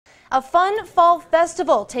A fun fall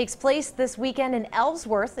festival takes place this weekend in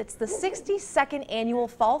Ellsworth. It's the 62nd annual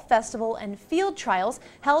Fall Festival and Field Trials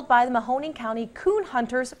held by the Mahoning County Coon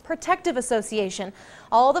Hunters Protective Association.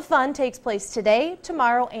 All the fun takes place today,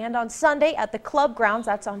 tomorrow, and on Sunday at the club grounds.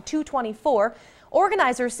 That's on 224.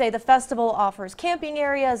 Organizers say the festival offers camping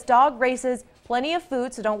areas, dog races, plenty of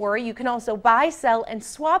food, so don't worry. You can also buy, sell, and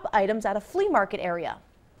swap items at a flea market area.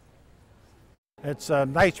 It's a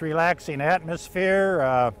nice, relaxing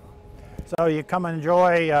atmosphere. So you come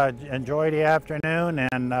enjoy the afternoon,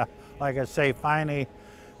 and like I say, finally,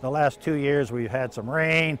 the last 2 years we've had some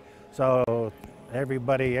rain, so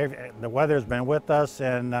the weather's been with us,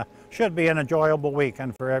 and should be an enjoyable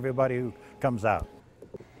weekend for everybody who comes out.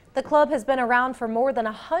 The club has been around for more than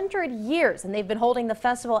 100 years, and they've been holding the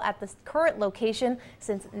festival at the current location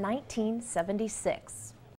since 1976.